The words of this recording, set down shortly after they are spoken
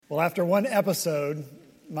Well, after one episode,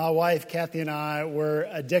 my wife, Kathy, and I were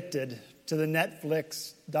addicted to the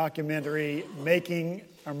Netflix documentary, Making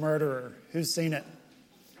a Murderer. Who's seen it?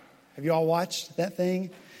 Have you all watched that thing?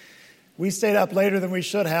 We stayed up later than we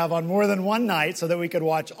should have on more than one night so that we could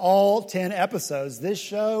watch all 10 episodes. This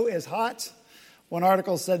show is hot. One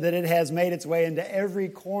article said that it has made its way into every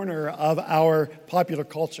corner of our popular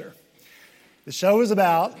culture. The show is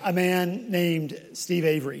about a man named Steve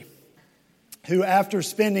Avery, who after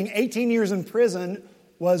spending 18 years in prison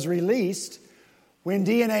was released when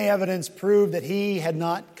DNA evidence proved that he had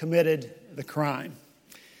not committed the crime.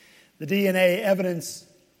 The DNA evidence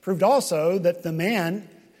proved also that the man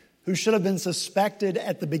who should have been suspected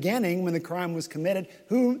at the beginning when the crime was committed,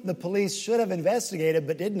 who the police should have investigated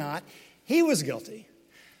but did not, he was guilty.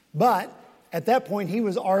 But at that point, he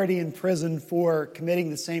was already in prison for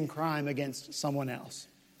committing the same crime against someone else.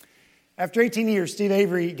 After 18 years, Steve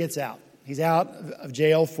Avery gets out. He's out of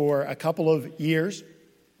jail for a couple of years.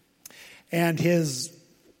 And his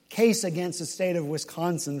case against the state of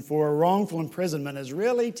Wisconsin for wrongful imprisonment is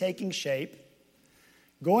really taking shape,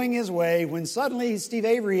 going his way, when suddenly Steve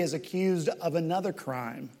Avery is accused of another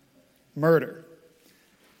crime, murder.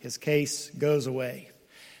 His case goes away.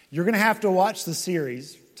 You're going to have to watch the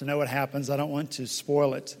series to know what happens. I don't want to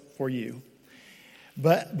spoil it for you.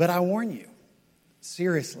 But I warn you,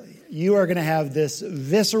 seriously, you are going to have this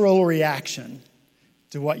visceral reaction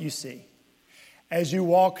to what you see as you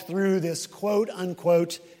walk through this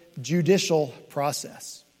quote-unquote judicial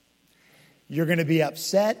process. You're going to be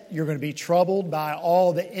upset. You're going to be troubled by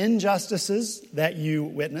all the injustices that you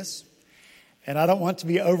witness. And I don't want to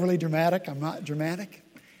be overly dramatic. I'm not dramatic.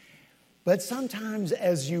 But sometimes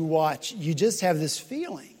as you watch, you just have this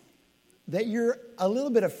feeling that you're a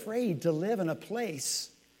little bit afraid to live in a place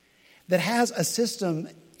that has a system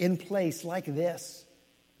in place like this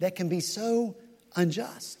that can be so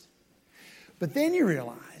unjust. But then you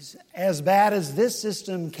realize, as bad as this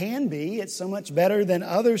system can be, it's so much better than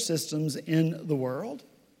other systems in the world.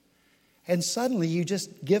 And suddenly you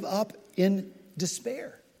just give up in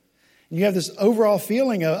despair. And you have this overall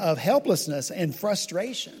feeling of helplessness and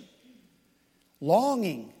frustration,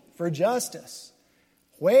 longing for justice.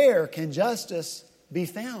 Where can justice be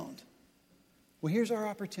found? Well, here's our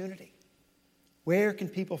opportunity. Where can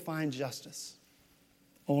people find justice?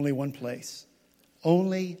 Only one place.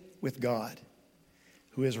 Only with God,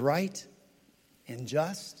 who is right and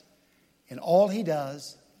just in all he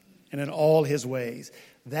does and in all his ways.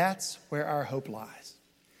 That's where our hope lies.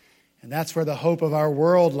 And that's where the hope of our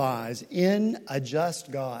world lies, in a just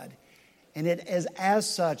God. And it is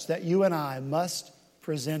as such that you and I must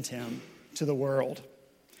present him to the world.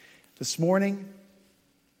 This morning,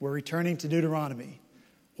 we're returning to Deuteronomy.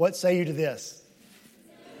 What say you to this?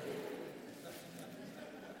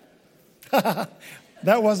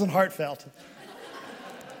 That wasn't heartfelt.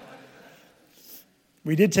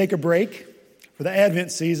 We did take a break for the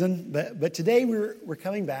Advent season, but today we're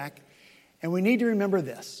coming back, and we need to remember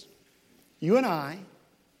this. You and I,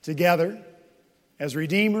 together, as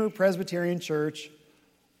Redeemer Presbyterian Church,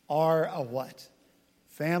 are a what?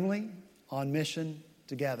 Family on mission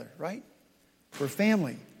together, right? We're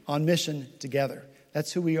family on mission together.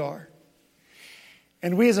 That's who we are.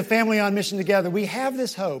 And we as a family on mission together, we have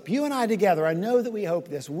this hope. You and I together, I know that we hope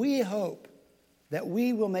this. We hope that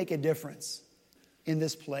we will make a difference in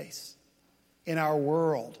this place, in our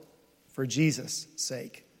world, for Jesus'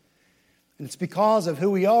 sake. And it's because of who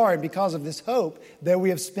we are and because of this hope that we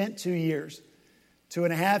have spent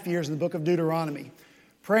 2.5 years in the book of Deuteronomy,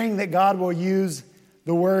 praying that God will use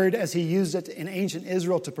the word as he used it in ancient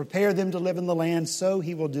Israel to prepare them to live in the land, so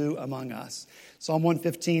he will do among us. Psalm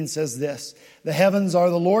 115 says this: "The heavens are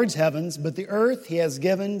the Lord's heavens, but the earth he has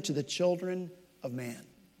given to the children of man."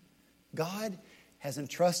 God has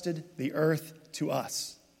entrusted the earth to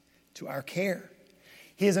us, to our care.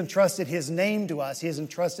 He has entrusted his name to us. He has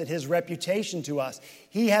entrusted his reputation to us.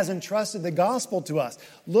 He has entrusted the gospel to us.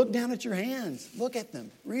 Look down at your hands. Look at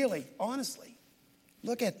them. Really, honestly.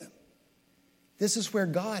 Look at them. This is where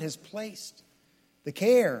God has placed the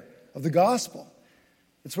care of the gospel.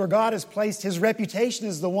 It's where God has placed his reputation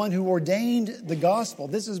as the one who ordained the gospel.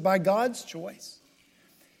 This is by God's choice.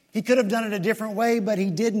 He could have done it a different way, but he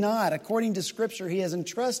did not. According to Scripture, he has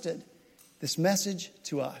entrusted this message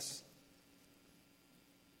to us.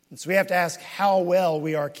 And so we have to ask how well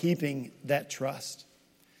we are keeping that trust.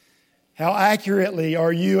 How accurately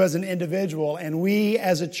are you as an individual and we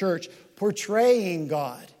as a church portraying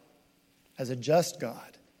God as a just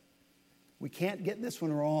God? We can't get this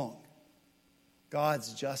one wrong.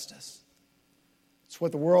 God's justice. It's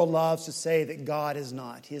what the world loves to say that God is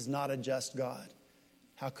not. He is not a just God.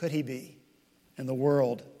 How could he be in the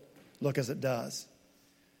world look as it does.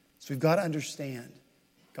 So we've got to understand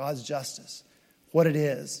God's justice, what it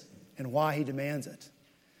is, and why He demands it.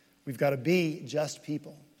 We've got to be just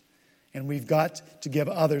people. And we've got to give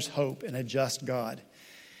others hope in a just God.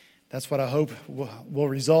 That's what I hope will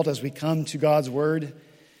result as we come to God's Word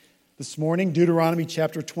this morning. Deuteronomy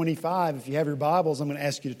chapter 25. If you have your Bibles, I'm going to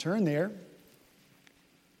ask you to turn there.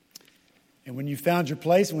 And when you've found your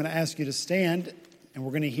place, I'm going to ask you to stand. And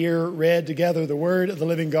we're going to hear read together the Word of the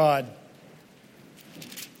living God.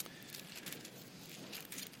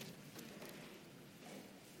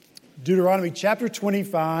 Deuteronomy chapter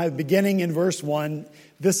 25, beginning in verse 1.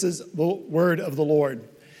 This is the word of the Lord.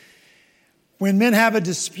 When men have a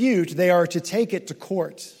dispute, they are to take it to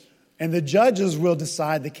court, and the judges will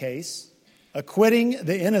decide the case, acquitting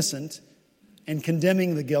the innocent and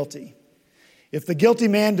condemning the guilty. If the guilty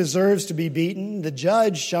man deserves to be beaten, the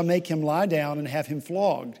judge shall make him lie down and have him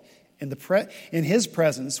flogged in his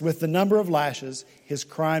presence with the number of lashes his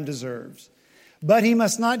crime deserves. But he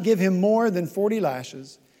must not give him more than 40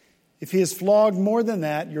 lashes. If he is flogged more than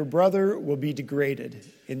that, your brother will be degraded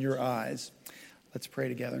in your eyes. Let's pray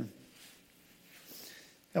together.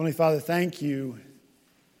 Heavenly Father, thank you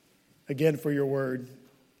again for your word.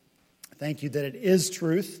 Thank you that it is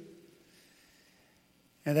truth.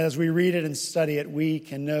 And that as we read it and study it, we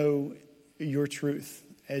can know your truth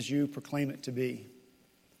as you proclaim it to be.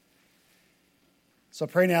 So I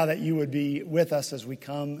pray now that you would be with us as we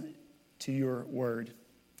come to your word.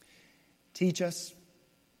 Teach us.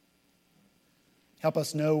 Help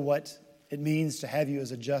us know what it means to have you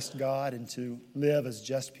as a just God and to live as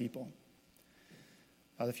just people.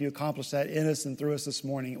 Father, if you accomplish that in us and through us this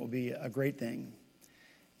morning, it will be a great thing.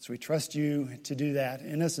 So we trust you to do that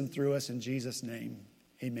in us and through us in Jesus' name.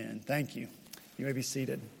 Amen. Thank you. You may be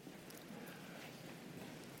seated.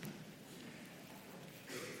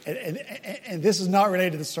 And this is not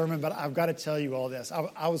related to the sermon, but I've got to tell you all this.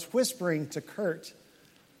 I was whispering to Kurt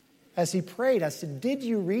as he prayed. I said, "Did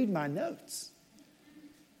you read my notes?"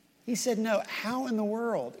 He said, "No." How in the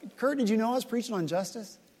world? Kurt, did you know I was preaching on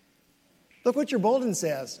justice? Look what your bulletin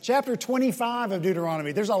says. Chapter 25 of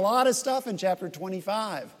Deuteronomy. There's a lot of stuff in chapter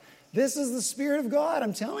 25. This is the Spirit of God,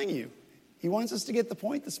 I'm telling you. He wants us to get the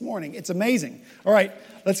point this morning. It's amazing. All right,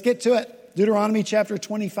 let's get to it. Deuteronomy chapter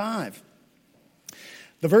 25.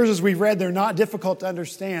 The verses we've read, they're not difficult to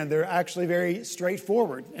understand. They're actually very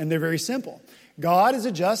straightforward, and they're very simple. God is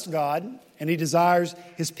a just God, and He desires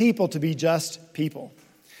His people to be just people.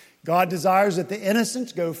 God desires that the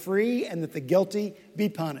innocent go free and that the guilty be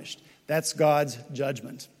punished. That's God's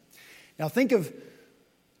judgment. Now think of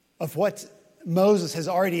what Moses has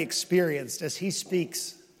already experienced as he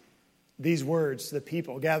speaks these words to the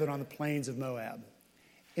people gathered on the plains of Moab.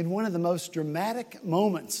 In one of the most dramatic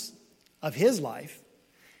moments of his life,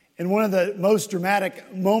 in one of the most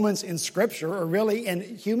dramatic moments in Scripture, or really in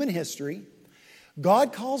human history,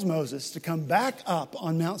 God calls Moses to come back up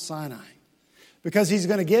on Mount Sinai, because He's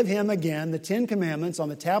going to give him again the 10 Commandments on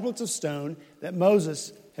the tablets of stone that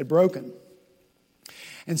Moses had broken.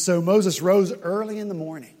 And so Moses rose early in the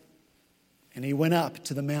morning and he went up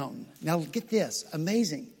to the mountain. Now get this,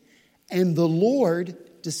 amazing. And the Lord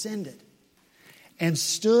descended and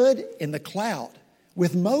stood in the cloud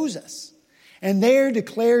with Moses, and there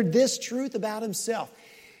declared this truth about Himself.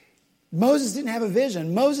 Moses didn't have a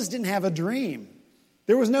vision. Moses didn't have a dream.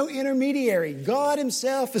 There was no intermediary. God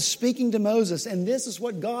Himself is speaking to Moses, and this is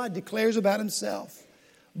what God declares about Himself.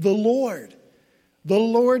 The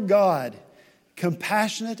Lord God,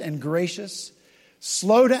 compassionate and gracious,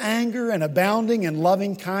 slow to anger and abounding in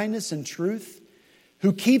loving kindness and truth,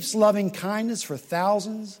 who keeps loving kindness for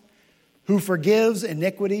thousands, who forgives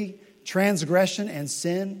iniquity, transgression, and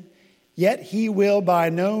sin, yet He will by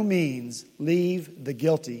no means leave the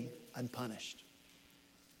guilty unpunished.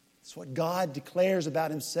 It's what God declares about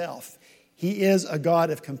Himself. He is a God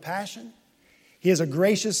of compassion. He is a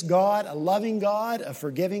gracious God, a loving God, a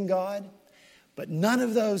forgiving God. But none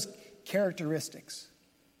of those characteristics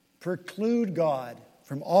preclude God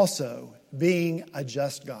from also being a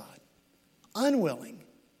just God, unwilling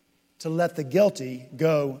to let the guilty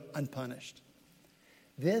go unpunished.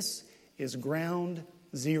 This is ground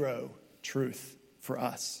zero truth for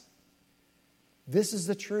us. This is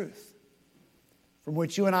the truth from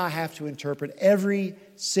which you and I have to interpret every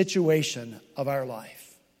situation of our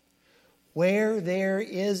life. Where there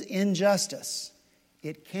is injustice,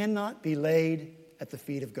 it cannot be laid at the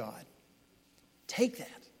feet of God. Take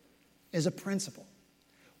that as a principle.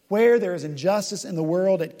 Where there is injustice in the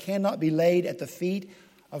world, it cannot be laid at the feet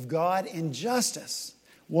of God. Injustice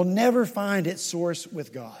will never find its source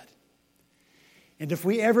with God. And if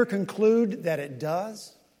we ever conclude that it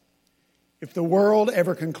does, If the world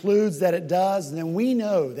ever concludes that it does, then we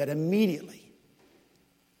know that immediately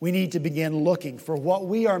we need to begin looking for what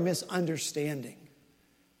we are misunderstanding,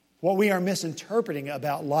 what we are misinterpreting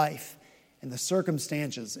about life and the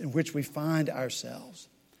circumstances in which we find ourselves.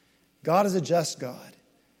 God is a just God,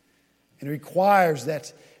 and He requires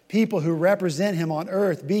that people who represent Him on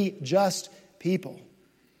earth be just people.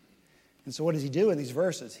 And so what does He do in these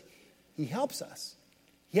verses? He helps us.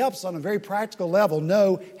 He helps us on a very practical level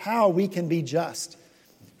know how we can be just.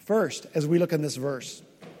 First, as we look in these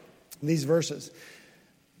verses,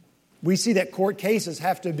 we see that court cases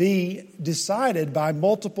have to be decided by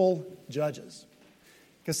multiple judges.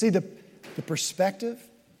 Because see, the perspective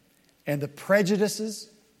and the prejudices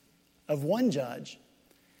of one judge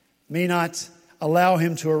may not allow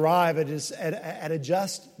him to arrive at a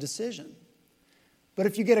just decision. But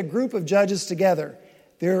if you get a group of judges together,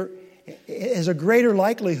 there is a greater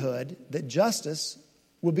likelihood that justice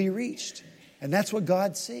will be reached. And that's what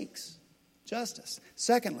God seeks, justice.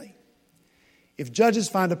 Secondly, if judges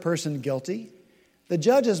find a person guilty, the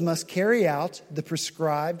judges must carry out the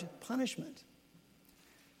prescribed punishment.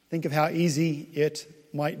 Think of how easy it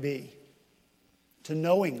might be to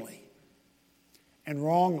knowingly and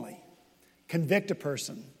wrongly convict a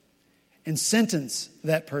person and sentence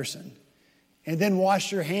that person and then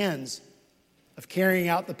wash your hands of carrying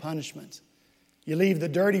out the punishment. You leave the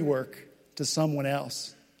dirty work to someone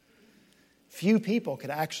else. Few people could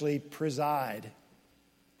actually preside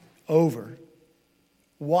over,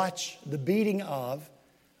 watch the beating of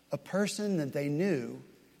a person that they knew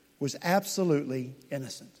was absolutely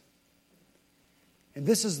innocent. And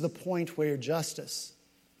this is the point where justice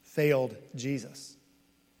failed Jesus.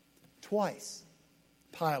 Twice,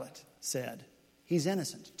 Pilate said, "He's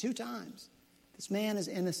innocent." 2 times. This man is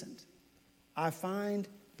innocent. I find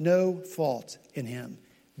no fault in him.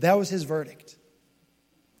 That was his verdict.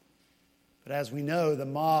 But as we know, the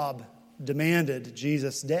mob demanded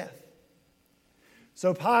Jesus' death.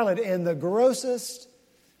 So Pilate, in the grossest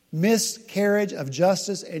miscarriage of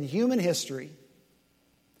justice in human history,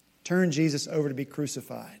 turned Jesus over to be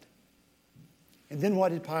crucified. And then what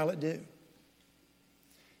did Pilate do?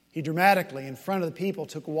 He dramatically, in front of the people,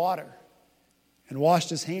 took water and washed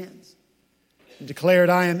his hands and declared,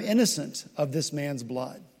 "I am innocent of this man's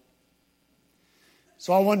blood."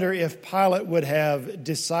 So I wonder if Pilate would have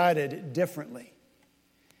decided differently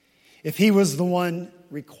if he was the one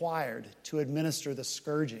required to administer the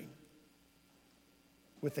scourging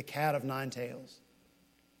with the cat of 9 tails.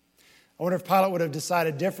 I wonder if Pilate would have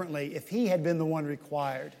decided differently if he had been the one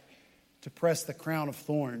required to press the crown of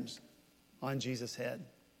thorns on Jesus' head.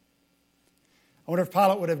 I wonder if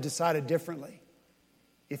Pilate would have decided differently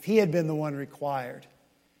if he had been the one required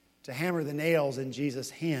to hammer the nails in Jesus'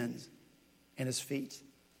 hands and his feet.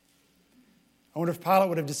 I wonder if Pilate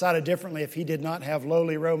would have decided differently if he did not have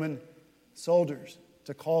lowly Roman soldiers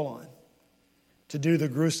to call on to do the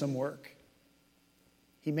gruesome work.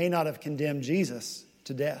 He may not have condemned Jesus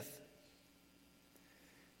to death.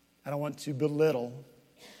 I don't want to belittle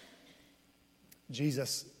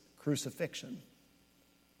Jesus' crucifixion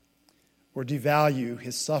or devalue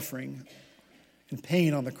his suffering and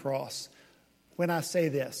pain on the cross. When I say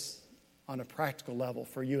this on a practical level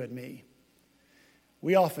for you and me,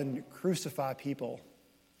 we often crucify people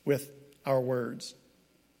with our words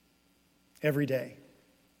every day.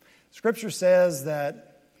 Scripture says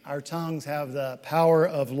that our tongues have the power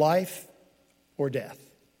of life or death.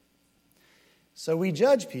 So we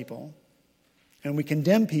judge people and we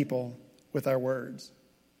condemn people with our words.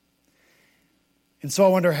 And so I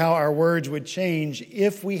wonder how our words would change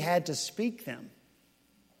if we had to speak them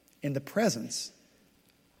in the presence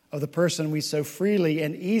of the person we so freely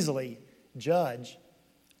and easily judge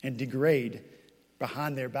and degrade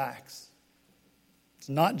behind their backs. It's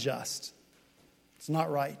not just. It's not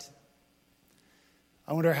right.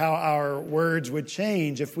 I wonder how our words would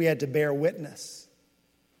change if we had to bear witness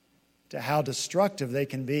to how destructive they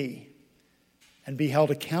can be and be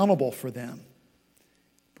held accountable for them.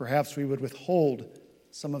 Perhaps we would withhold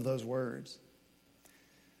some of those words.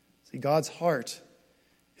 See, God's heart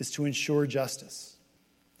is to ensure justice.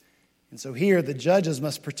 And so here the judges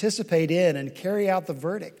must participate in and carry out the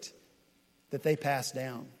verdict that they pass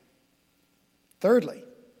down. Thirdly,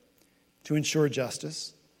 to ensure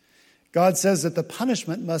justice, God says that the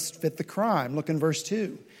punishment must fit the crime. Look in verse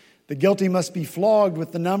 2. The guilty must be flogged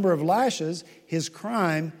with the number of lashes his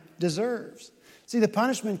crime deserves. See, the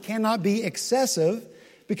punishment cannot be excessive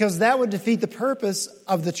because that would defeat the purpose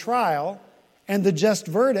of the trial and the just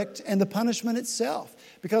verdict and the punishment itself.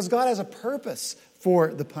 Because God has a purpose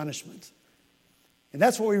for the punishment. And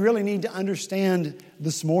that's what we really need to understand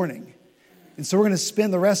this morning. And so we're going to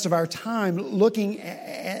spend the rest of our time looking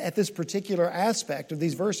at this particular aspect of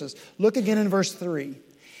these verses. Look again in verse 3.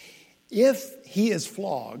 If he is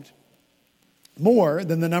flogged more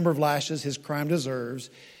than the number of lashes his crime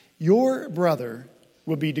deserves, your brother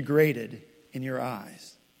will be degraded in your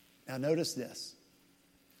eyes. Now notice this.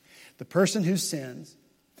 The person who sins,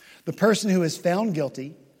 the person who is found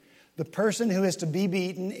guilty, the person who is to be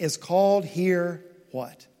beaten is called here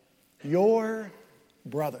what? Your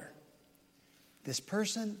brother. This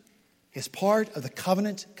person is part of the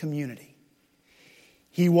covenant community.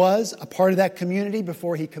 He was a part of that community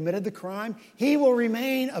before he committed the crime. He will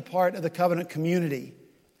remain a part of the covenant community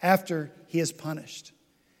after he is punished.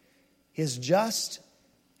 His just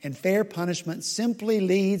and fair punishment simply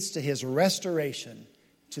leads to his restoration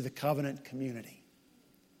to the covenant community.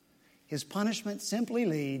 His punishment simply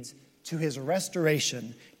leads to his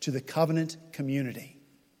restoration to the covenant community.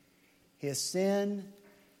 His sin,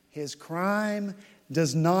 his crime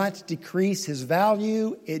does not decrease his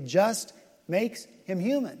value. It just makes him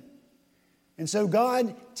human. And so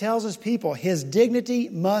God tells his people his dignity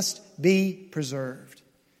must be preserved.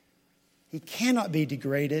 He cannot be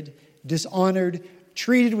degraded, dishonored,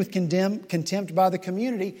 treated with contempt by the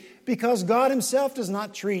community because God himself does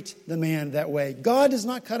not treat the man that way. God does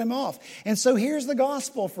not cut him off. And so here's the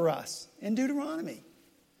gospel for us in Deuteronomy.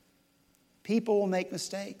 People will make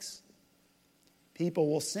mistakes. People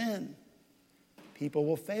will sin. People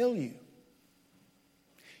will fail you.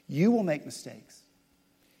 You will make mistakes.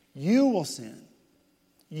 You will sin.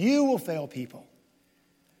 You will fail people.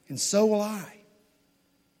 And so will I.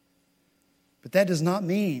 But that does not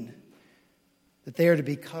mean that they are to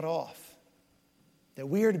be cut off, that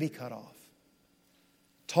we are to be cut off,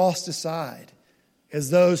 tossed aside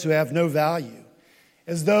as those who have no value,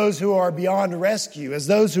 as those who are beyond rescue, as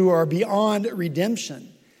those who are beyond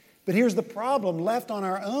redemption. But here's the problem, left on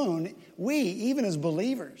our own, we, even as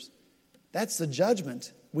believers, that's the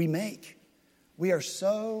judgment we make. We are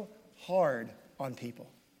so hard on people.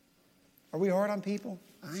 Are we hard on people?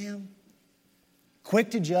 I am.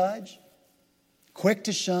 Quick to judge, quick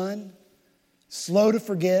to shun, slow to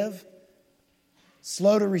forgive,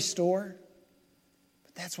 slow to restore.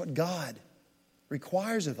 But that's what God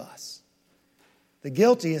requires of us. The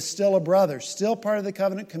guilty is still a brother, still part of the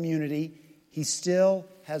covenant community. He still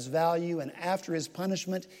has value, and after his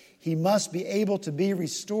punishment, he must be able to be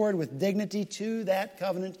restored with dignity to that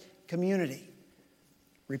covenant community.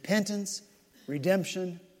 Repentance,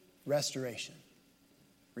 redemption, restoration.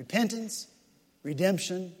 Repentance,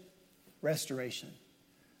 redemption, restoration.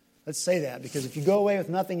 Let's say that, because if you go away with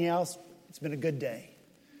nothing else, it's been a good day.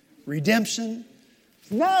 Redemption,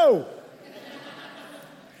 no!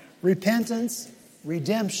 Repentance,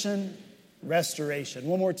 redemption, restoration.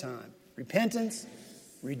 One more time. Repentance,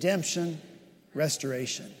 redemption,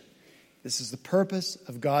 restoration. This is the purpose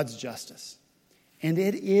of God's justice. And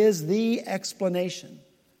it is the explanation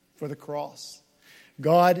for the cross.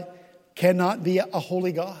 God cannot be a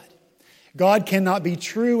holy God. God cannot be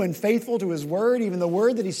true and faithful to his word, even the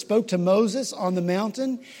word that he spoke to Moses on the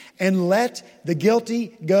mountain, and let the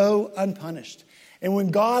guilty go unpunished. And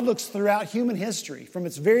when God looks throughout human history, from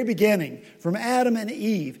its very beginning, from Adam and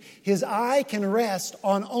Eve, his eye can rest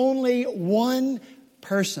on only one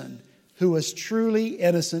person who was truly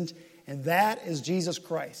innocent, and that is Jesus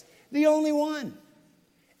Christ. The only one.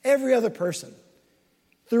 Every other person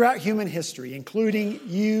throughout human history, including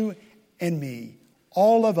you and me,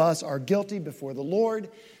 all of us are guilty before the Lord.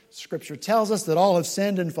 Scripture tells us that all have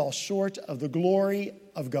sinned and fall short of the glory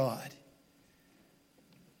of God.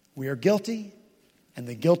 We are guilty, and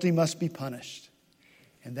the guilty must be punished.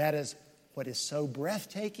 And that is what is so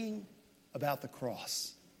breathtaking about the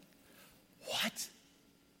cross. What?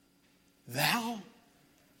 Thou,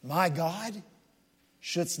 my God,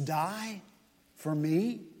 shouldst die for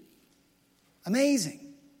me? Amazing.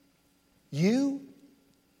 You,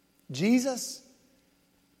 Jesus,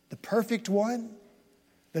 the perfect one,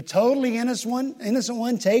 the totally innocent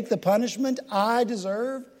one, take the punishment I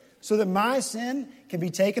deserve so that my sin can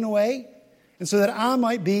be taken away and so that I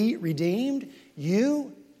might be redeemed.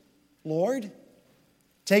 You, Lord,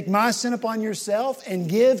 take my sin upon yourself and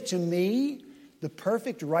give to me the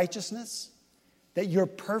perfect righteousness that your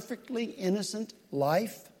perfectly innocent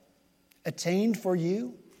life attained for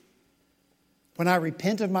you. When I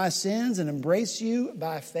repent of my sins and embrace you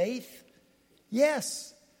by faith,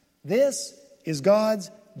 yes, this is God's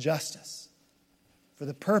justice for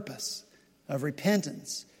the purpose of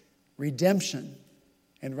repentance, redemption,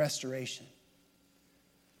 and restoration.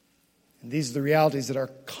 And these are the realities that are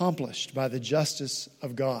accomplished by the justice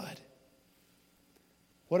of God.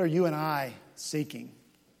 What are you and I seeking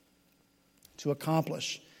to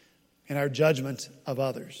accomplish in our judgment of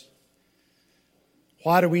others.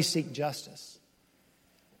 Why do we seek justice?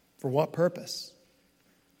 For what purpose?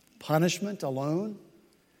 Punishment alone?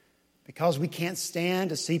 Because we can't stand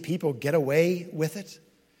to see people get away with it?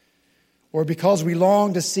 Or because we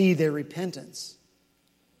long to see their repentance,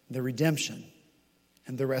 the redemption,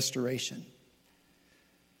 and the restoration?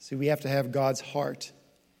 See, we have to have God's heart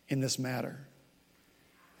in this matter.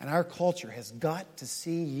 And our culture has got to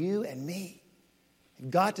see you and me.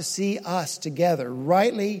 Got to see us together,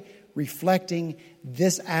 rightly reflecting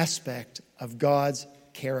this aspect of God's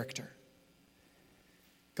character.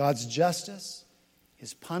 God's justice,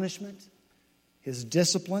 His punishment, His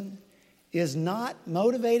discipline is not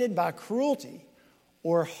motivated by cruelty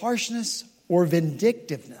or harshness or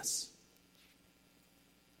vindictiveness.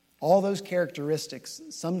 All those characteristics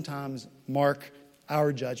sometimes mark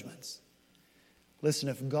our judgments. Listen,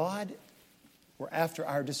 if God were after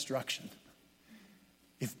our destruction,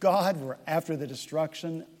 if God were after the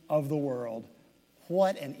destruction of the world,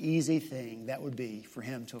 what an easy thing that would be for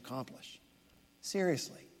Him to accomplish.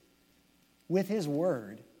 Seriously. With His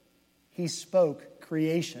word, He spoke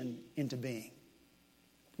creation into being.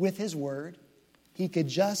 With His word, He could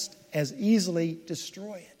just as easily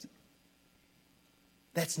destroy it.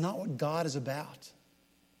 That's not what God is about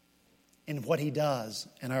and what He does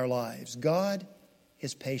in our lives. God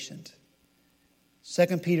is patient.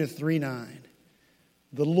 2 Peter 3:9.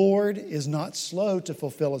 The Lord is not slow to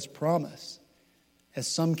fulfill His promise, as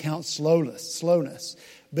some count slowness,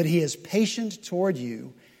 but He is patient toward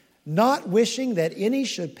you, not wishing that any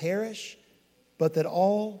should perish, but that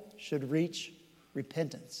all should reach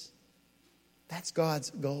repentance. That's God's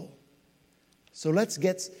goal. So let's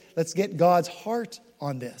get God's heart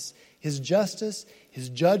on this. His justice, His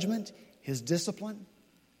judgment, His discipline,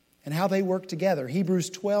 and how they work together. Hebrews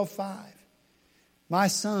 12:5. My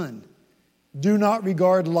son, do not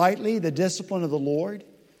regard lightly the discipline of the Lord,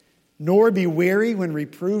 nor be weary when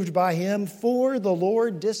reproved by Him, for the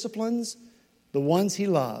Lord disciplines the ones He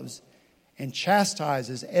loves and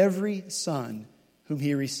chastises every son whom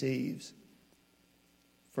He receives.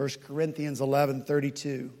 1 Corinthians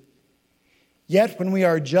 11:32. Yet when we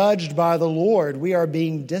are judged by the Lord, we are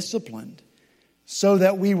being disciplined, so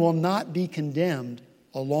that we will not be condemned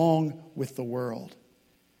along with the world.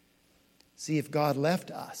 See, if God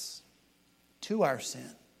left us to our sin,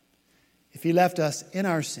 if He left us in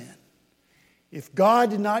our sin, if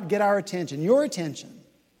God did not get our attention, your attention,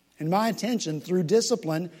 and my attention through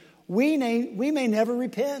discipline, we may never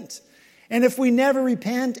repent. And if we never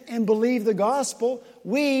repent and believe the gospel,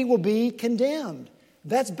 we will be condemned.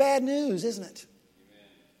 That's bad news, isn't it? Amen.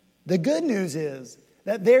 The good news is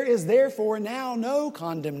that there is therefore now no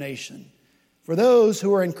condemnation for those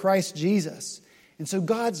who are in Christ Jesus. And so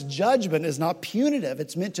God's judgment is not punitive.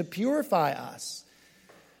 It's meant to purify us.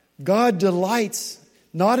 God delights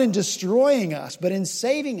not in destroying us, but in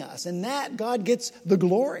saving us. And that God gets the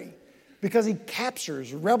glory because He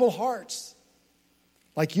captures rebel hearts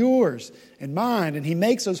like yours and mine. And He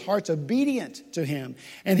makes those hearts obedient to Him.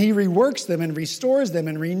 And He reworks them and restores them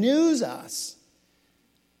and renews us.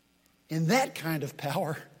 In that kind of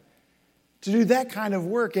power, to do that kind of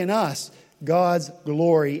work in us, God's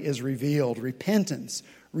glory is revealed. Repentance,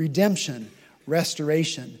 redemption,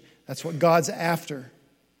 restoration. That's what God's after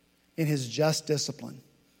in His just discipline.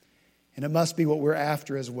 And it must be what we're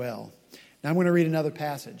after as well. Now I'm going to read another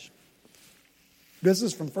passage. This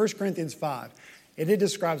is from 1 Corinthians 5. And it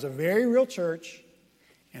describes a very real church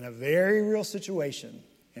and a very real situation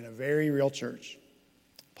in a very real church.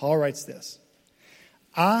 Paul writes this.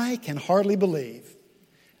 I can hardly believe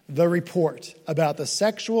the report about the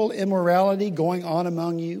sexual immorality going on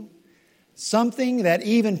among you, something that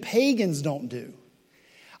even pagans don't do.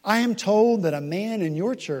 I am told that a man in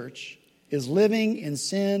your church is living in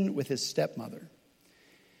sin with his stepmother.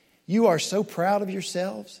 You are so proud of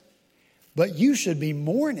yourselves, but you should be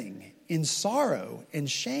mourning in sorrow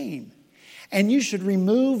and shame, and you should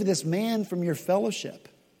remove this man from your fellowship.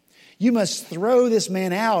 You must throw this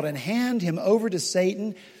man out and hand him over to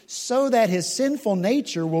Satan so that his sinful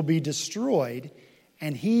nature will be destroyed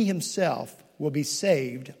and he himself will be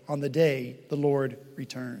saved on the day the Lord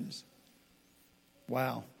returns.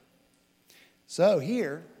 Wow. So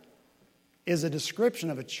here is a description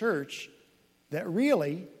of a church that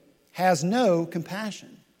really has no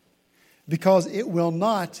compassion because it will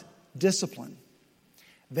not discipline.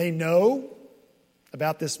 They know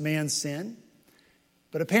about this man's sin.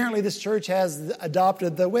 But apparently this church has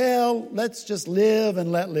adopted the, well, let's just live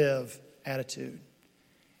and let live attitude.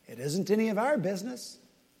 It isn't any of our business.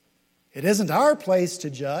 It isn't our place to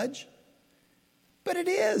judge. But it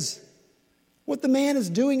is. What the man is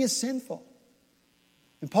doing is sinful.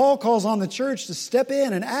 And Paul calls on the church to step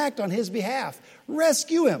in and act on his behalf.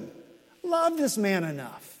 Rescue him. Love this man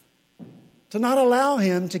enough to not allow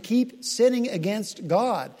him to keep sinning against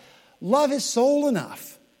God. Love his soul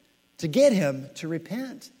enough to get him to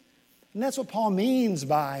repent. And that's what Paul means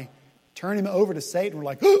by turning him over to Satan. We're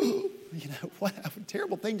like, oh, what a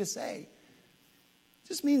terrible thing to say. It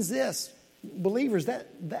just means this. Believers,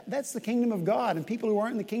 that's the kingdom of God. And people who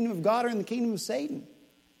aren't in the kingdom of God are in the kingdom of Satan.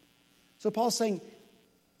 So Paul's saying,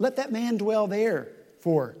 let that man dwell there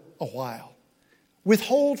for a while.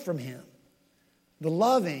 Withhold from him the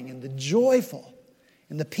loving and the joyful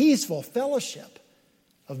and the peaceful fellowship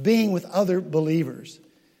of being with other believers.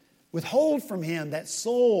 Withhold from him that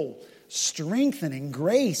soul-strengthening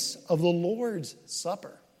grace of the Lord's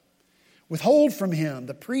Supper. Withhold from him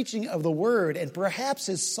the preaching of the word, and perhaps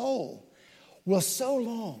his soul will so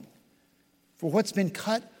long for what's been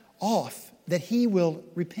cut off that he will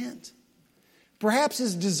repent. Perhaps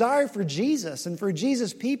his desire for Jesus and for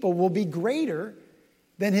Jesus' people will be greater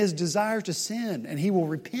than his desire to sin, and he will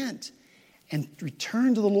repent and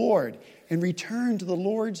return to the Lord and return to the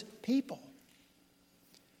Lord's people.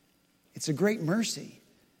 It's a great mercy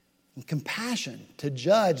and compassion to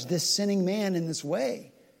judge this sinning man in this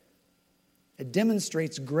way. It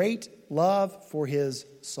demonstrates great love for his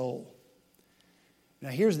soul. Now,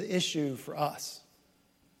 here's the issue for us.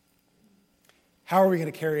 How are we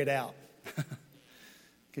going to carry it out?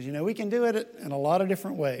 Because, we can do it in a lot of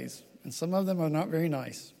different ways, and some of them are not very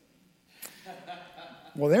nice.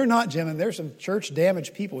 Well, they're not, Jim, and there's some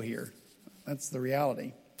church-damaged people here. That's the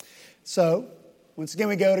reality. So, once again,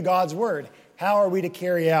 we go to God's Word. How are we to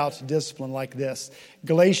carry out discipline like this?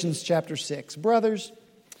 Galatians chapter 6. Brothers,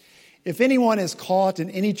 if anyone is caught in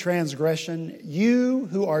any transgression, you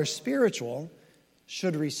who are spiritual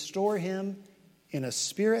should restore him in a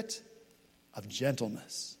spirit of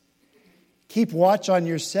gentleness. Keep watch on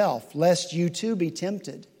yourself, lest you too be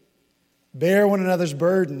tempted. Bear one another's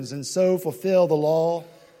burdens, and so fulfill the law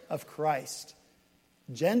of Christ.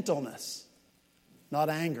 Gentleness, not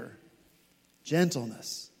anger.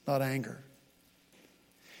 Gentleness, not anger.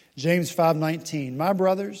 James 5:19. My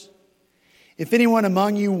brothers, if anyone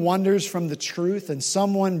among you wanders from the truth and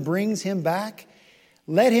someone brings him back,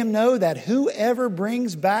 let him know that whoever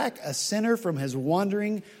brings back a sinner from his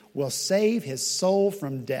wandering will save his soul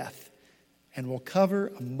from death and will cover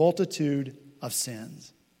a multitude of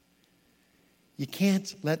sins. You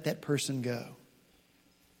can't let that person go.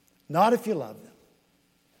 Not if you love them.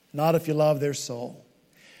 Not if you love their soul.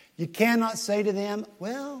 You cannot say to them,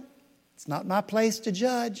 well, it's not my place to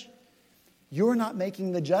judge. You're not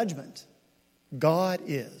making the judgment. God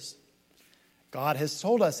is. God has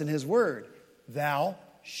told us in His Word, thou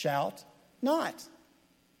shalt not.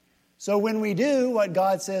 So when we do what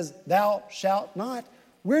God says, thou shalt not,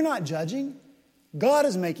 we're not judging. God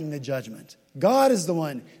is making the judgment. God is the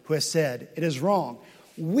one who has said it is wrong.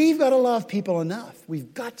 We've got to love people enough.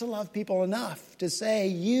 We've got to love people enough to say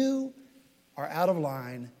you are out of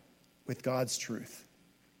line with God's truth.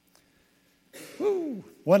 Woo.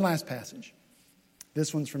 One last passage.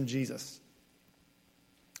 This one's from Jesus.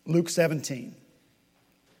 Luke 17.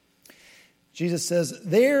 Jesus says,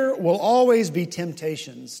 there will always be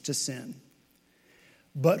temptations to sin.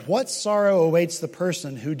 But what sorrow awaits the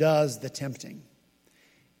person who does the tempting?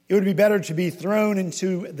 It would be better to be thrown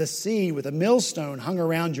into the sea with a millstone hung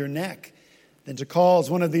around your neck than to cause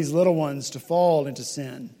one of these little ones to fall into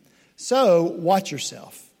sin. So watch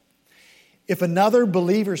yourself. If another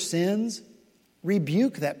believer sins,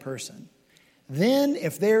 rebuke that person. Then,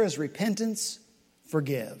 if there is repentance,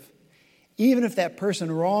 forgive. Even if that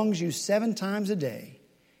person wrongs you 7 times a day,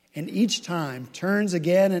 and each time turns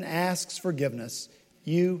again and asks forgiveness,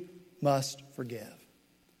 you must forgive.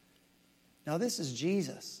 Now, this is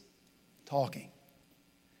Jesus talking.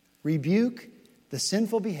 Rebuke the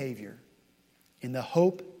sinful behavior in the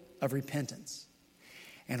hope of repentance.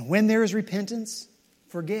 And when there is repentance,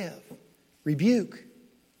 forgive. Rebuke,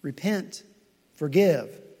 repent,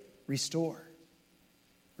 forgive, restore.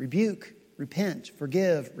 Rebuke, repent,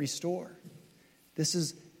 forgive, restore. This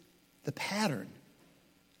is the pattern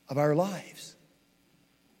of our lives.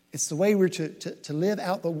 It's the way we're to live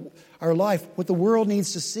out our life, what the world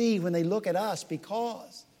needs to see when they look at us,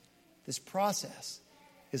 because this process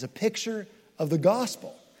is a picture of the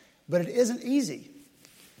gospel. But it isn't easy.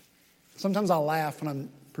 Sometimes I laugh when I'm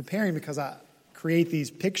preparing because I create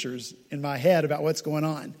these pictures in my head about what's going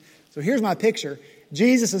on. So here's my picture.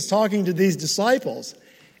 Jesus is talking to these disciples.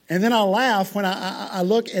 And then I laugh when I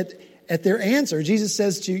look at their answer. Jesus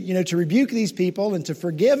says to rebuke these people and to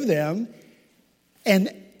forgive them.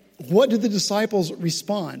 And what do the disciples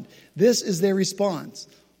respond? This is their response.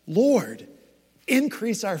 Lord,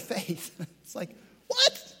 increase our faith. It's like,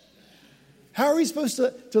 what? How are we supposed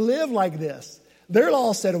to live like this? Their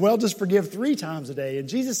law said, well, just forgive 3 times a day. And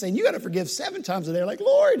Jesus saying, you got to forgive 7 times a day. Like,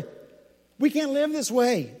 Lord, we can't live this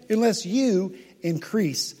way unless you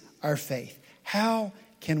increase our faith. How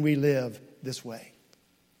can we live this way?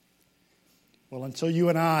 Well, until you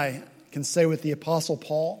and I can say with the Apostle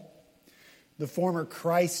Paul, the former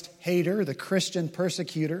Christ hater, the Christian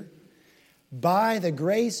persecutor, by the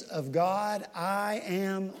grace of God, I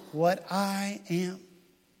am what I am.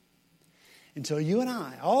 Until you and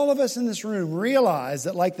I, all of us in this room, realize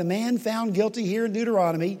that like the man found guilty here in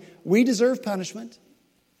Deuteronomy, we deserve punishment.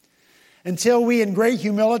 Until we in great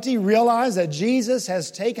humility realize that Jesus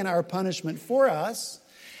has taken our punishment for us.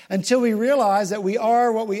 Until we realize that we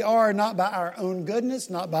are what we are not by our own goodness,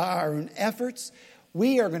 not by our own efforts.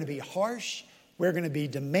 We are going to be harsh. We're going to be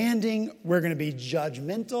demanding. We're going to be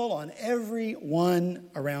judgmental on everyone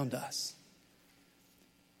around us.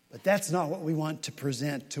 But that's not what we want to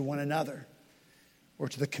present to one another, or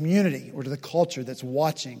to the community, or to the culture that's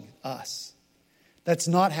watching us. That's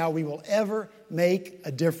not how we will ever make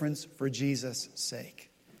a difference for Jesus' sake.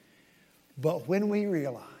 But when we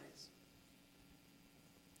realize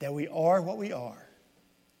that we are what we are,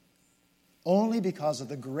 only because of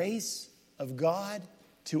the grace of God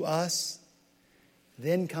to us,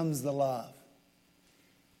 then comes the love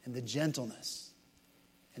and the gentleness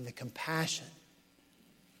and the compassion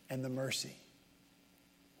and the mercy.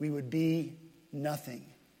 We would be nothing.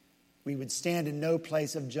 We would stand in no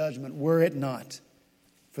place of judgment were it not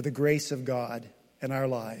for the grace of God in our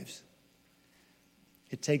lives.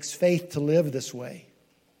 It takes faith to live this way,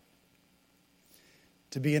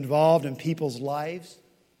 to be involved in people's lives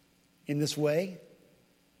in this way,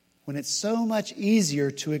 when it's so much easier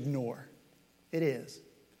to ignore. It is.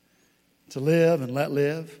 To live and let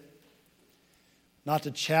live. Not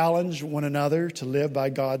to challenge one another to live by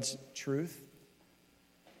God's truth.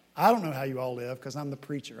 I don't know how you all live because I'm the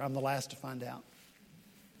preacher. I'm the last to find out.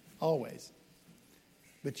 Always.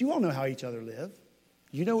 But you all know how each other live.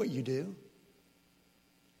 You know what you do.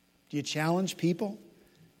 Do you challenge people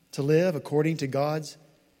to live according to God's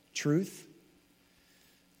truth?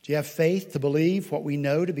 Do you have faith to believe what we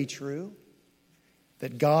know to be true?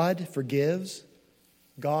 That God forgives,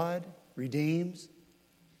 God redeems,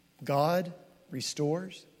 God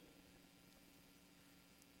restores?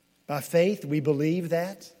 By faith, we believe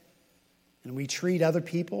that, and we treat other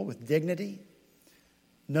people with dignity,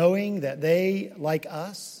 knowing that they, like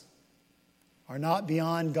us, are not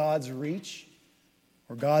beyond God's reach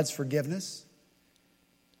or God's forgiveness.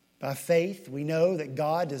 By faith, we know that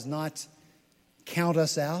God does not count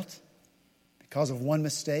us out because of one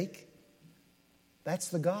mistake. That's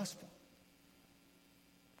the gospel.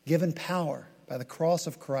 Given power by the cross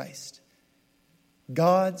of Christ,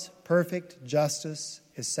 God's perfect justice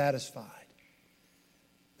is satisfied.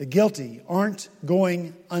 The guilty aren't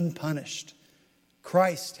going unpunished.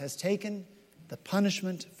 Christ has taken the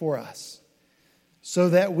punishment for us so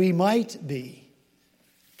that we might be,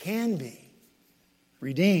 can be,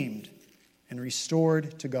 redeemed and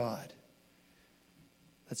restored to God.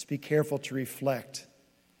 Let's be careful to reflect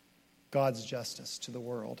God's justice to the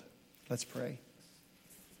world. Let's pray.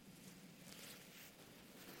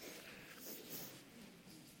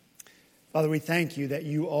 Father, we thank you that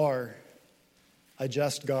you are a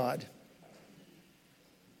just God.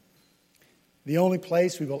 The only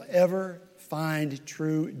place we will ever find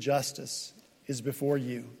true justice is before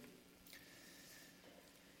you.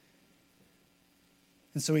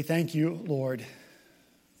 And so we thank you, Lord,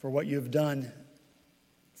 for what you have done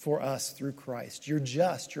for us through Christ. You're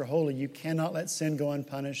just, you're holy, you cannot let sin go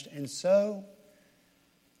unpunished. And so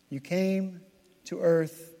you came to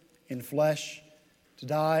earth in flesh to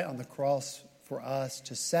die on the cross for us,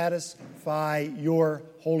 to satisfy your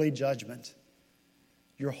holy judgment,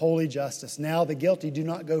 your holy justice. Now the guilty do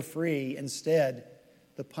not go free. Instead,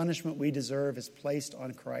 the punishment we deserve is placed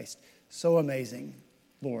on Christ. So amazing,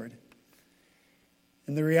 Lord.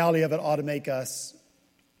 And the reality of it ought to make us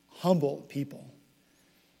humble people,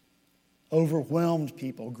 overwhelmed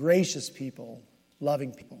people, gracious people,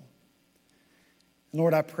 loving people. And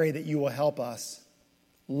Lord, I pray that you will help us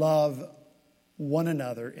love one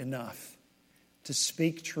another enough to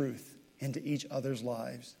speak truth into each other's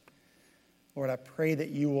lives. Lord, I pray that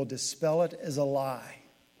you will dispel it as a lie,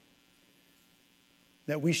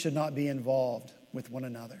 that we should not be involved with one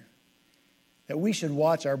another, that we should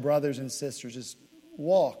watch our brothers and sisters just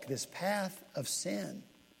walk this path of sin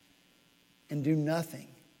and do nothing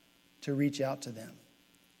to reach out to them,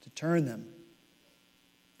 to turn them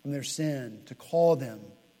from their sin, to call them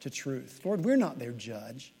to truth. Lord, we're not their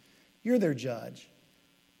judge. You're their judge.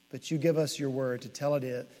 but you give us your word to tell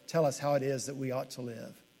us how it is that we ought to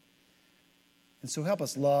live. And so help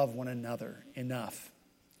us love one another enough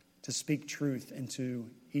to speak truth into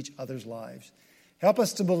each other's lives. Help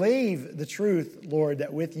us to believe the truth, Lord,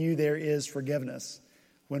 that with you there is forgiveness.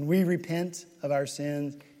 When we repent of our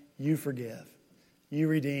sins, you forgive, you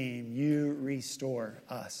redeem, you restore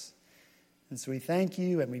us. And so we thank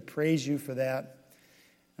you and we praise you for that.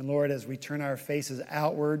 And Lord, as we turn our faces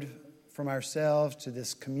outward from ourselves to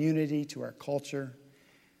this community, to our culture,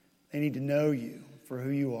 they need to know you for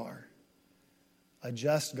who you are, a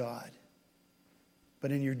just God.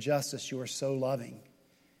 But in your justice, you are so loving.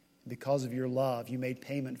 Because of your love, you made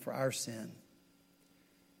payment for our sin.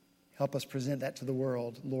 Help us present that to the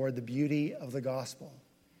world, Lord, the beauty of the gospel.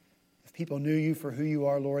 If people knew you for who you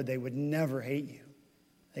are, Lord, they would never hate you.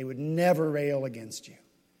 They would never rail against you.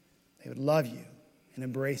 They would love you and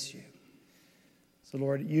embrace you. So,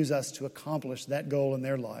 Lord, use us to accomplish that goal in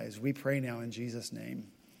their lives. We pray now in Jesus' name.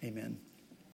 Amen.